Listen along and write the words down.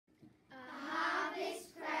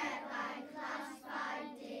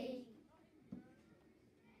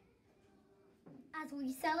As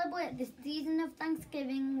we celebrate this season of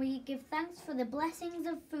Thanksgiving, we give thanks for the blessings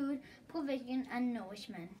of food, provision and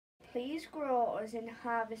nourishment. Please grow us in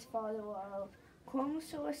harvest for the world. Come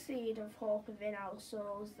sow a seed of hope within our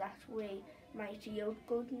souls that we might yield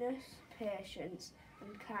goodness, patience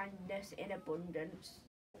and kindness in abundance.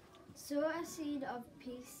 Sow a seed of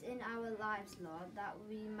peace in our lives, Lord, that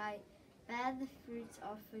we might bear the fruits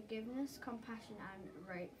of forgiveness, compassion and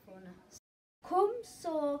rightfulness. Come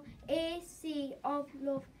sow a seed of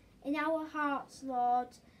love in our hearts, Lord,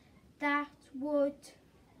 that would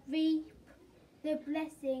reap the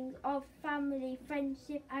blessings of family,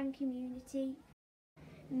 friendship and community.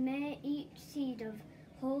 May each seed of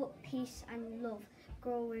hope, peace and love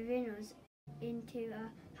grow within us into a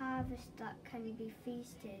harvest that can be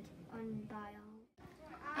feasted on by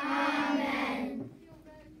all. Amen.